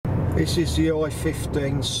This is the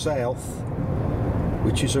I15 south,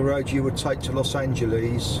 which is a road you would take to Los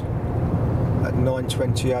Angeles at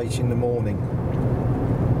 9:28 in the morning.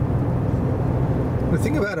 The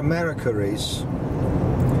thing about America is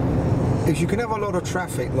you can have a lot of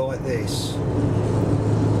traffic like this.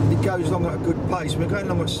 It goes along at a good pace. We're going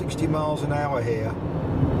along at 60 miles an hour here.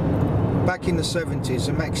 Back in the 70s,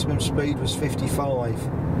 the maximum speed was 55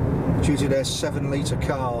 due to their 7-litre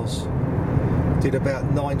cars. Did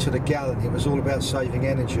about 9 to the gallon. It was all about saving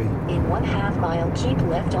energy. In 1/2 mile, keep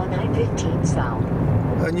left on I15 south.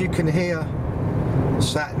 And you can hear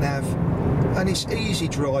sat nav, and it's easy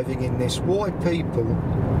driving in this. Why people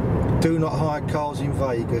do not hire cars in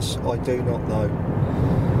Vegas, I do not know.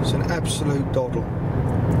 It's an absolute doddle.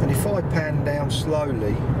 And if I pan down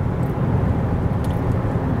slowly,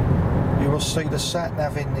 you will see the sat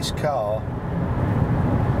nav in this car.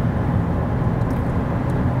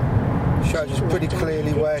 Shows us pretty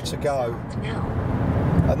clearly where to go.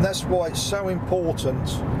 And that's why it's so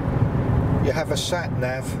important you have a sat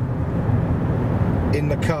nav in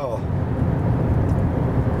the car,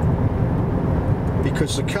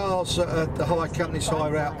 because the cars that the hire companies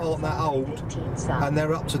hire out aren't that old and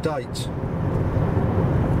they're up to date.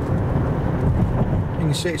 You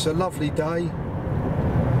can see it's a lovely day.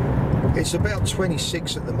 It's about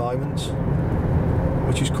 26 at the moment,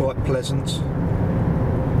 which is quite pleasant.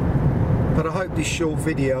 But I hope this short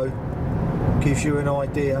video gives you an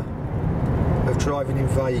idea of driving in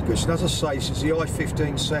Vegas. And as I say, this is the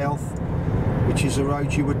I15 south, which is a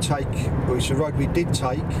road you would take, or it's a road we did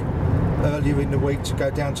take earlier in the week to go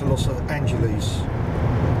down to Los Angeles.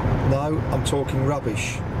 No, I'm talking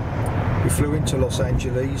rubbish. We flew into Los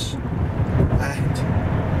Angeles and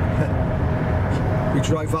we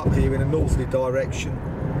drove up here in a northerly direction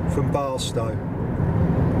from Barstow.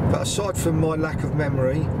 But aside from my lack of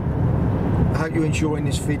memory, I hope you're enjoying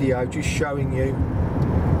this video, just showing you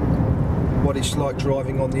what it's like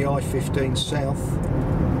driving on the I15 south,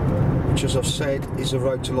 which, as I've said, is the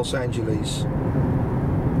road to Los Angeles.